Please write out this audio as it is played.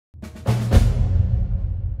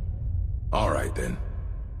right then.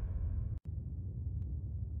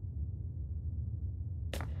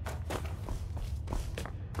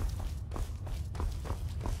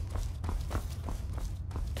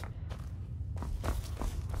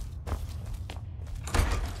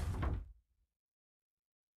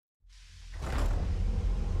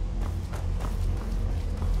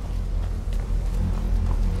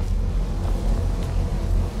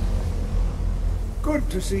 Good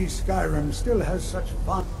to see Skyrim still has such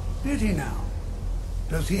fun. Did he now?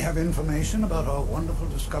 Does he have information about our wonderful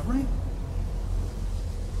discovery?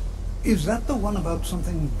 Is that the one about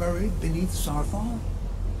something buried beneath Sarthal?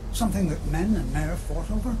 Something that men and Mare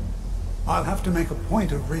fought over? I'll have to make a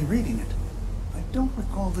point of rereading it. I don't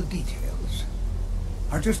recall the details.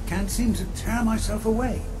 I just can't seem to tear myself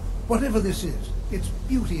away. Whatever this is, its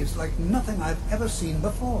beauty is like nothing I've ever seen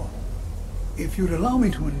before. If you'd allow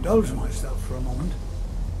me to indulge myself for a moment,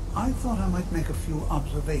 I thought I might make a few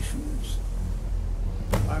observations.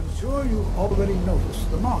 I'm sure you've already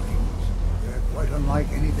noticed the markings. They're quite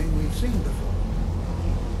unlike anything we've seen before.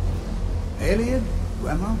 Aliad,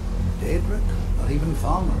 Dwemer, Daedric, or even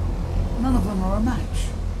Falmer. None of them are a match.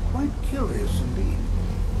 Quite curious indeed.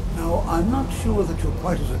 Now, I'm not sure that you're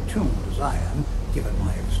quite as attuned as I am, given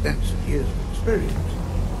my extensive years of experience.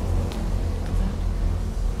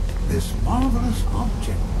 This marvelous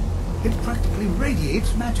object, it practically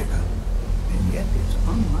radiates magicka, and yet it's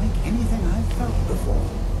unlike anything I've felt before.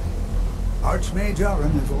 Archmage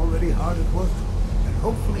Aaron is already hard at work, and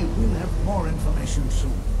hopefully we'll have more information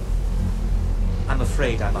soon. I'm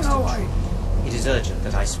afraid I must intrude. It is urgent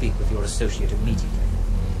that I speak with your associate immediately.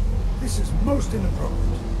 This is most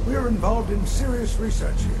inappropriate. We're involved in serious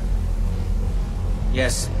research here.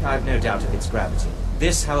 Yes, I've no doubt of its gravity.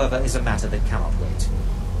 This, however, is a matter that cannot wait.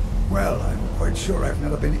 Well, I'm quite sure I've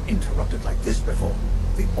never been interrupted like this before.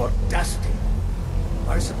 The audacity.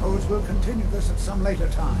 I suppose we'll continue this at some later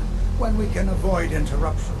time, when we can avoid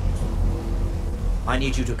interruptions. I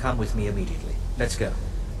need you to come with me immediately. Let's go.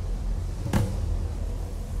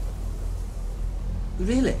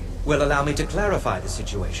 Really? Well, allow me to clarify the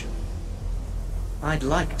situation. I'd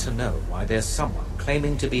like to know why there's someone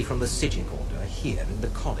claiming to be from the Sigil Order here in the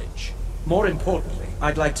college. More importantly,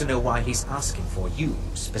 I'd like to know why he's asking for you,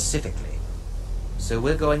 specifically. So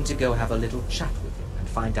we're going to go have a little chat with him and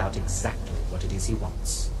find out exactly what it is he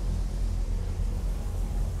wants.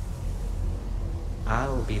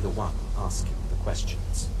 I'll be the one asking the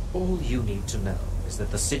questions. All you need to know is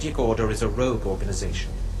that the Sigil Order is a rogue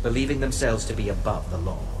organization, believing themselves to be above the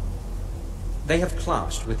law. They have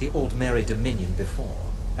clashed with the Old Mary Dominion before,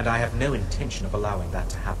 and I have no intention of allowing that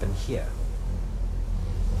to happen here.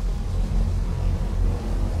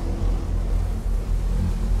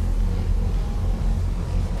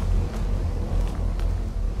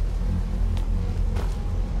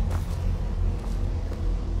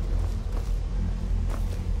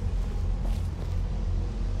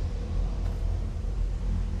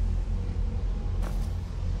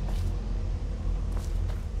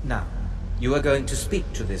 Now, you are going to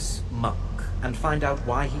speak to this monk and find out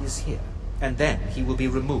why he is here, and then he will be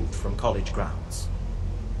removed from college grounds.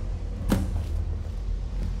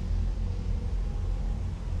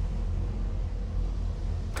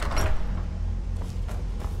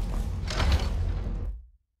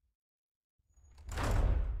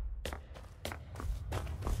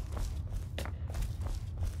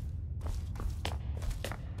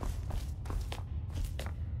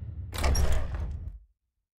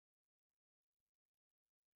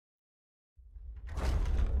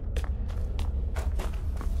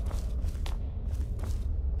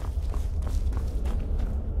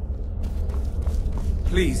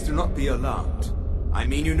 Please do not be alarmed. I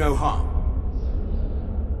mean you no harm.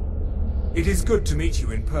 It is good to meet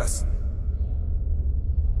you in person.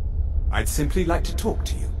 I'd simply like to talk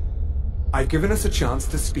to you. I've given us a chance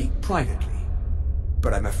to speak privately,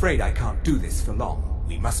 but I'm afraid I can't do this for long.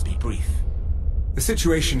 We must be brief. The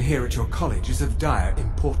situation here at your college is of dire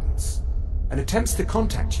importance, and attempts to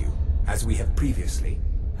contact you, as we have previously,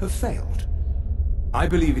 have failed. I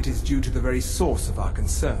believe it is due to the very source of our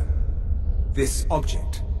concern. This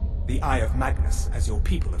object, the Eye of Magnus, as your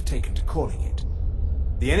people have taken to calling it.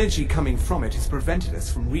 The energy coming from it has prevented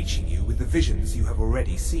us from reaching you with the visions you have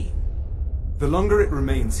already seen. The longer it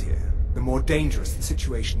remains here, the more dangerous the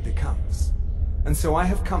situation becomes. And so I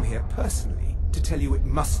have come here personally to tell you it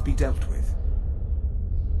must be dealt with.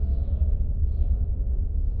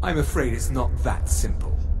 I'm afraid it's not that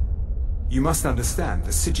simple. You must understand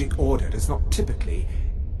the Sigil Order does not typically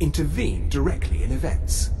intervene directly in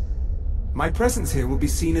events. My presence here will be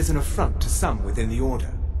seen as an affront to some within the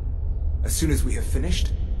Order. As soon as we have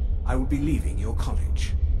finished, I will be leaving your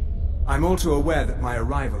college. I'm all too aware that my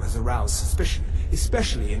arrival has aroused suspicion,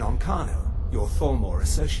 especially in Onkano, your Thalmor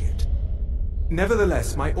associate.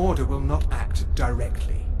 Nevertheless, my order will not act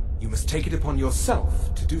directly. You must take it upon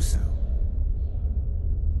yourself to do so.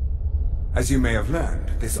 As you may have learned,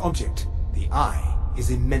 this object, the Eye, is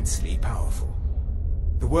immensely powerful.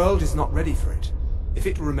 The world is not ready for it. If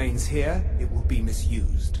it remains here, it will be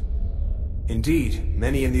misused. Indeed,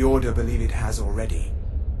 many in the Order believe it has already.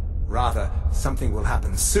 Rather, something will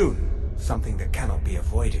happen soon, something that cannot be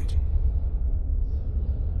avoided.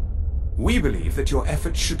 We believe that your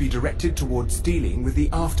efforts should be directed towards dealing with the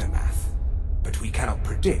aftermath, but we cannot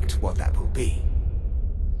predict what that will be.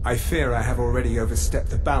 I fear I have already overstepped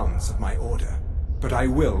the bounds of my order, but I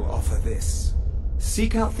will offer this.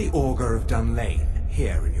 Seek out the Augur of Dunlane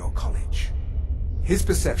here in your college. His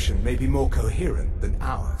perception may be more coherent than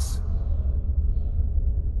ours.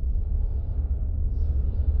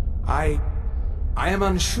 I am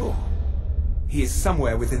unsure. He is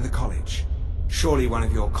somewhere within the college. Surely one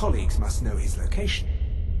of your colleagues must know his location.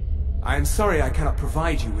 I am sorry I cannot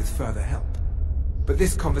provide you with further help, but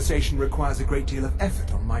this conversation requires a great deal of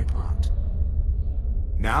effort on my part.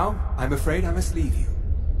 Now, I'm afraid I must leave you.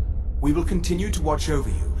 We will continue to watch over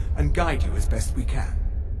you and guide you as best we can.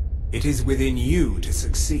 It is within you to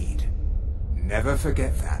succeed. Never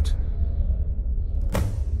forget that.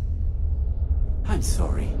 I'm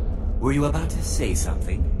sorry. Were you about to say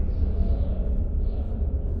something?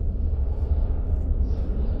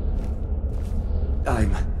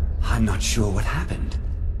 I'm not sure what happened.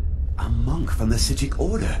 A monk from the Sijic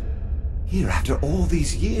Order. Here after all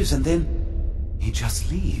these years, and then he just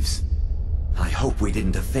leaves. I hope we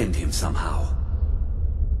didn't offend him somehow.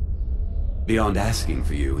 Beyond asking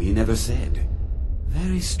for you, he never said.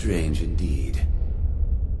 Very strange indeed.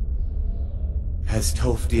 Has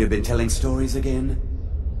Toftir been telling stories again?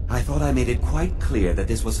 I thought I made it quite clear that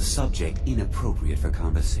this was a subject inappropriate for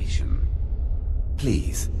conversation.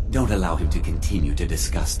 Please, don't allow him to continue to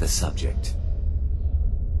discuss the subject.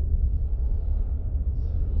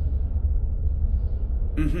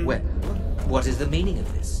 Well, what is the meaning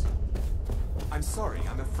of this? I'm sorry,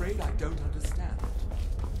 I'm afraid I don't understand.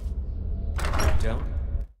 You don't?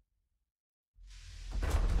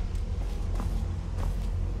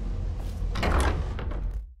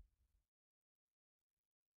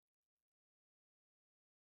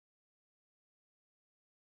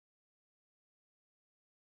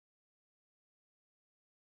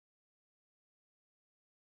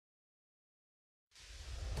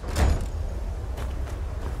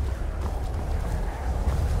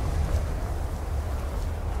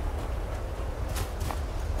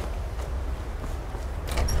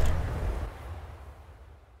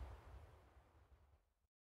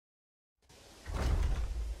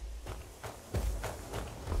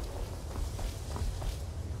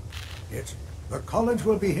 The college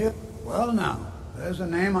will be here. Well now, there's a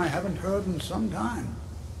name I haven't heard in some time.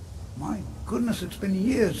 My goodness, it's been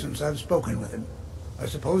years since I've spoken with him. I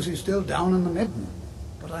suppose he's still down in the Midden,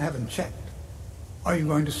 but I haven't checked. Are you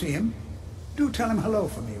going to see him? Do tell him hello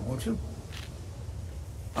for me, won't you?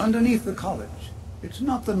 Underneath the college. It's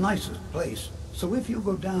not the nicest place, so if you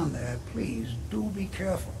go down there, please do be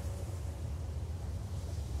careful.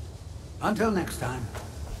 Until next time.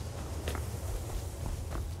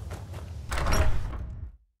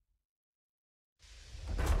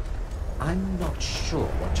 I'm not sure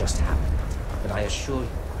what just happened, but I assure you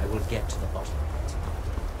I will get to the bottom of it.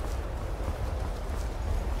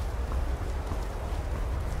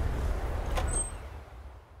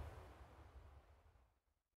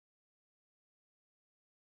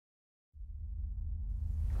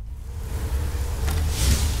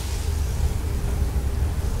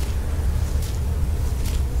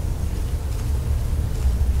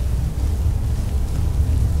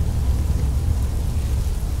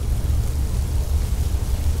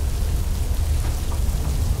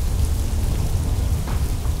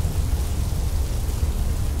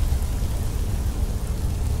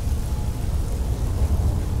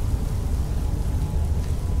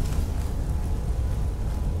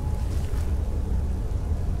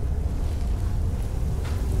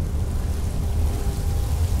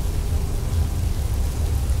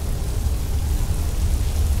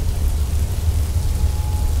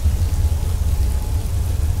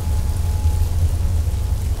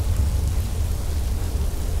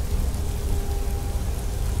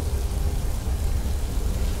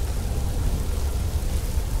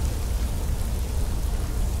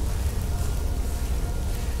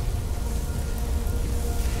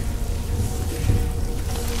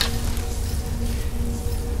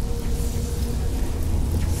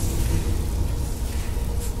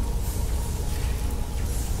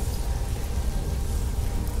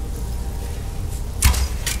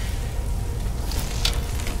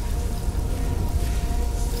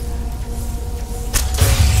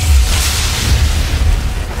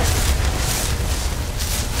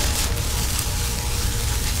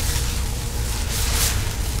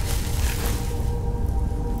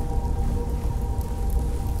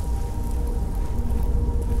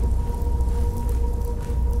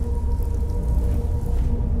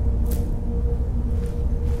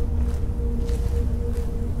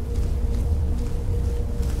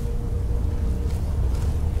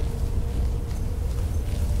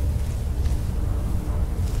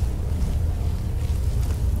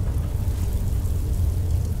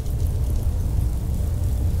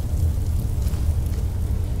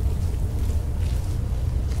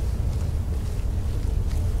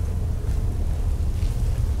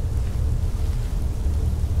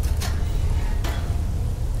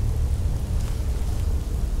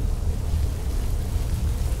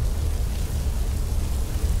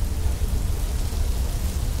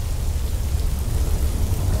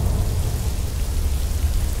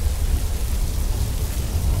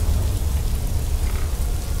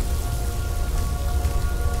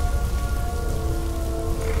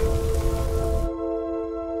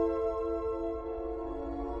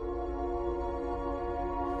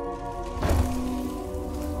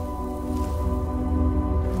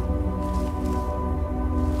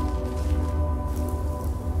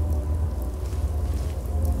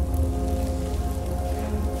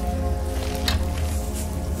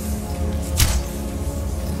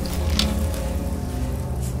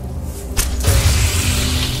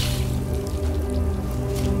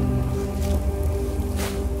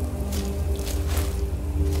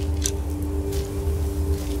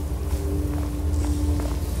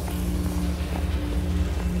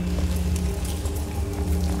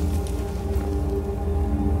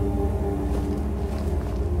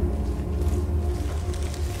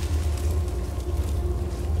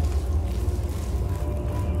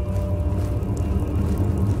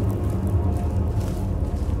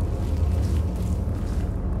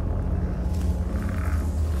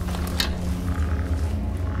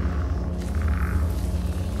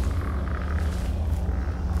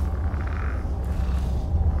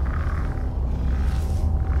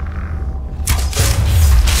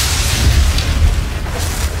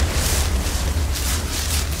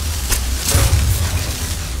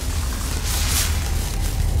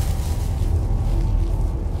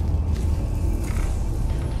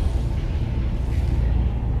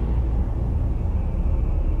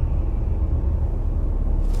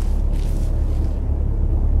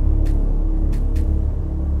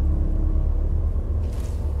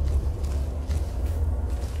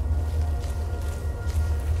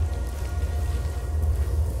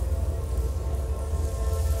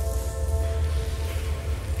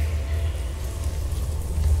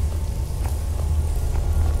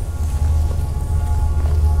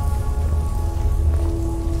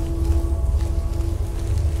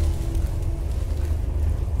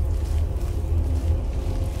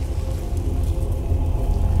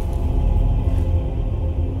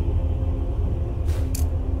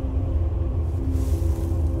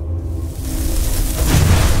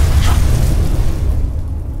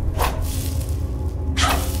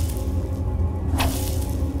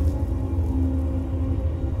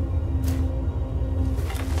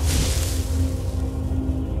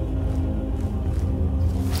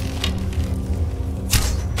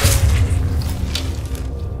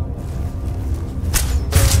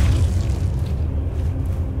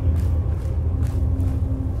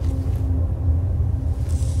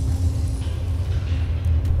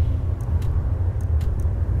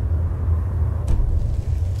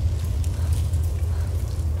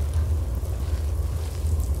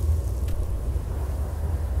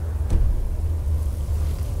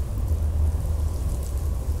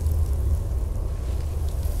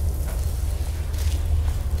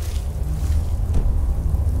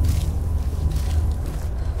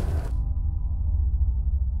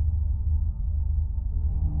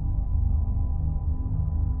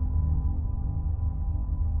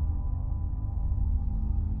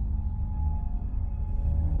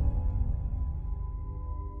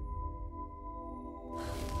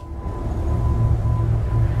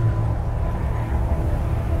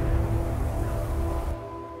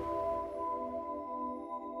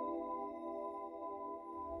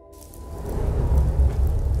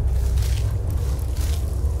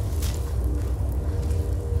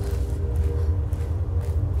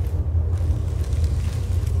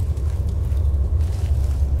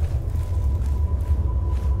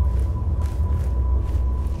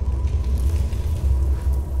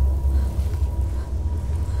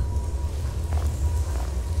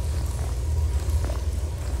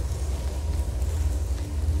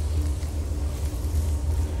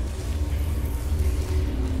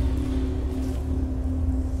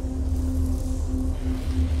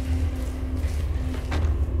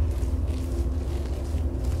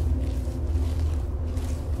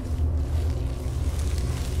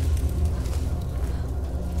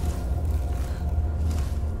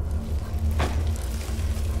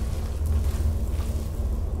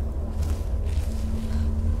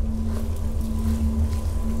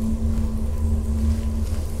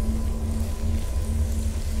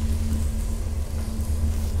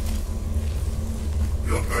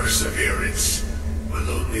 perseverance will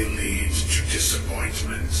only lead to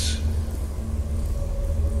disappointment.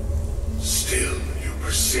 Still, you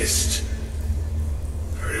persist.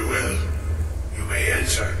 Very well. You may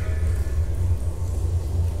enter.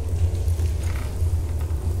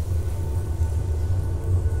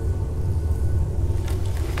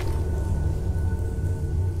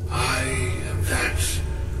 I am that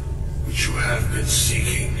which you have been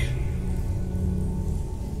seeking.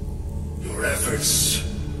 Your efforts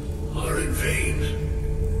are in vain.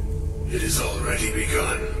 It has already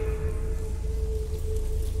begun.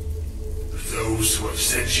 Those who have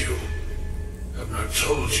sent you have not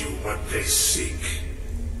told you what they seek,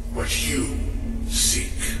 what you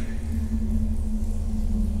seek.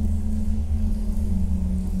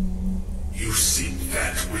 You seek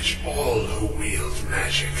that which all who wield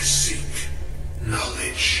magic seek,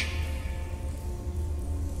 knowledge.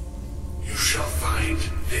 You shall find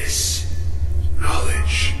this.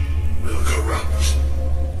 Knowledge will corrupt.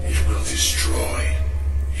 It will destroy.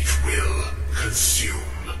 It will consume.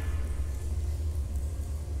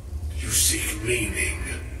 You seek meaning,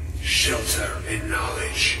 shelter in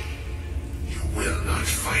knowledge. You will not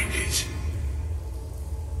find it.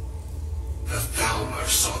 The Thalmor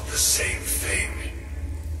sought the same thing,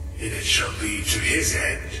 and it shall lead to his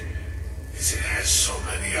end, as it has so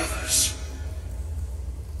many others.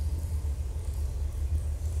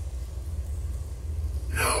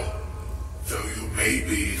 No, though you may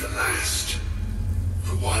be the last,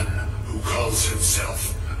 the one who calls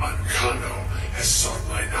himself Ancano has sought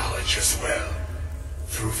my knowledge as well,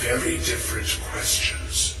 through very different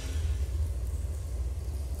questions.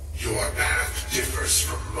 Your path differs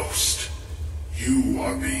from most. You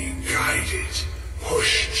are being guided,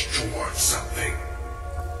 pushed towards something.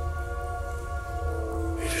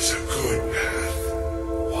 It is a good path,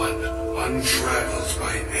 one untraveled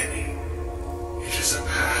by many. It is a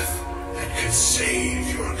path that can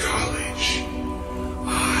save your college.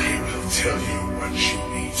 I will tell you what you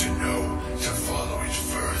need to know to follow it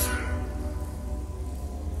further.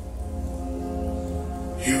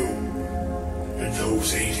 You, and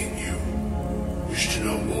those aiding you, wish to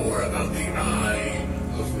know more about the Eye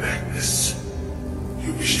of Magnus.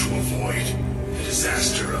 You wish to avoid the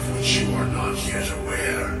disaster of which you are not yet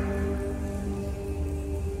aware.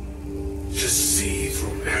 To see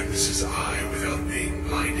through Magnus's eye without being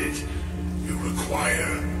blinded, you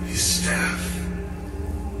require his staff.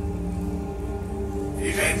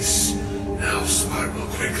 Events now spiral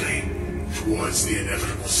quickly towards the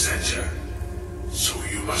inevitable center, so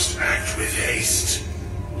you must act with haste.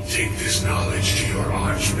 Take this knowledge to your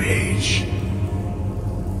archmage.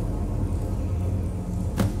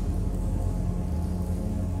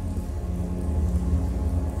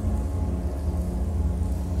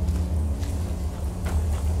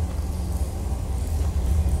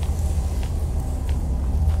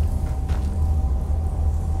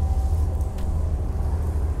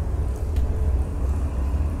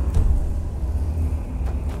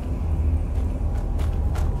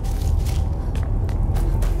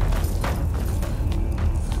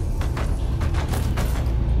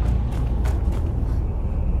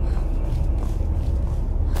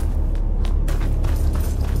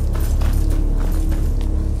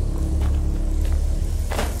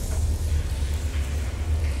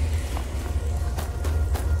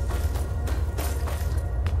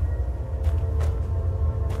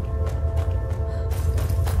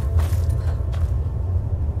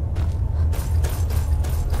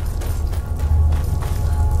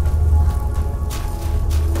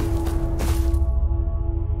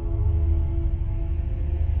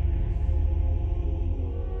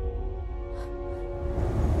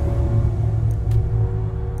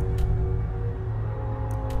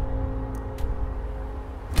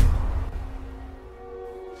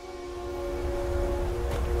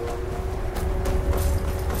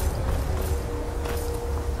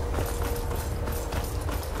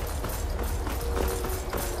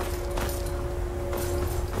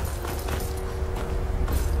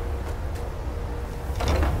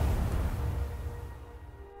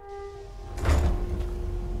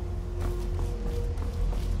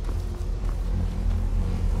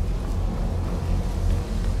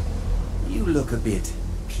 You look a bit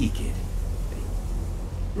peaked.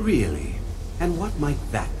 Really? And what might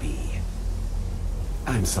that be?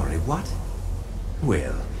 I'm sorry, what?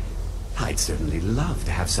 Well, I'd certainly love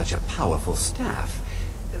to have such a powerful staff,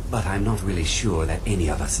 but I'm not really sure that any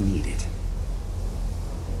of us need it.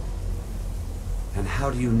 And how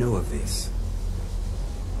do you know of this?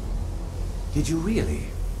 Did you really?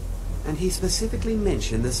 And he specifically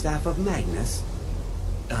mentioned the staff of Magnus?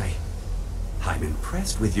 I'm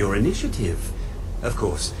impressed with your initiative. Of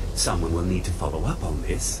course, someone will need to follow up on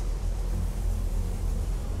this.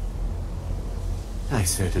 I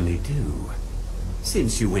certainly do.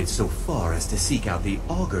 Since you went so far as to seek out the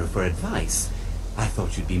Augur for advice, I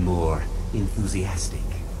thought you'd be more enthusiastic.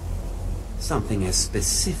 Something as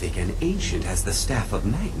specific and ancient as the Staff of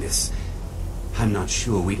Magnus. I'm not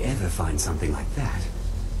sure we'd ever find something like that.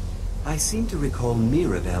 I seem to recall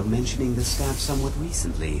Mirabelle mentioning the staff somewhat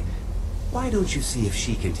recently. Why don't you see if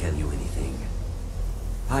she can tell you anything?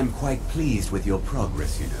 I'm quite pleased with your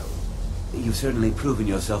progress, you know. You've certainly proven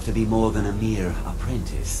yourself to be more than a mere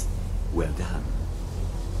apprentice. Well done.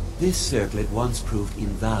 This circlet once proved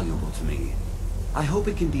invaluable to me. I hope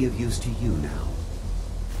it can be of use to you now.